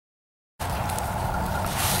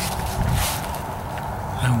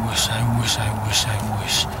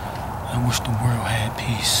I wish the world had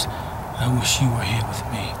peace. I wish you were here with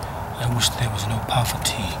me. I wish there was no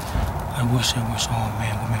poverty. I wish all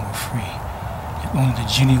men and women were free. If only the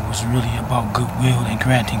genie was really about goodwill and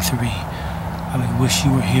granting three. I would wish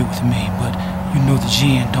you were here with me, but you know the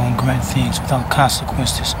genie don't grant things without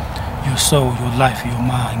consequences. Your soul, your life, your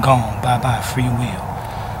mind gone, bye-bye free will.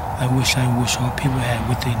 I wish all people had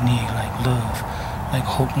what they need, like love, like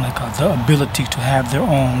hope, like the ability to have their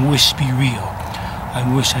own wish be real. I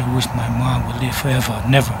wish my mom would live forever,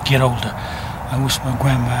 never get older. I wish my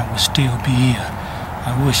grandma would still be here.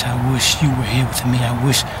 I wish you were here with me. I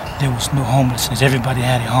wish there was no homelessness. Everybody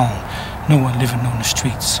had a home. No one living on the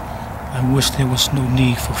streets. I wish there was no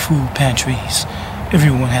need for food pantries.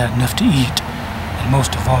 Everyone had enough to eat. And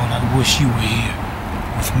most of all, I wish you were here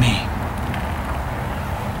with me.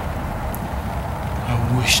 I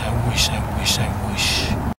wish.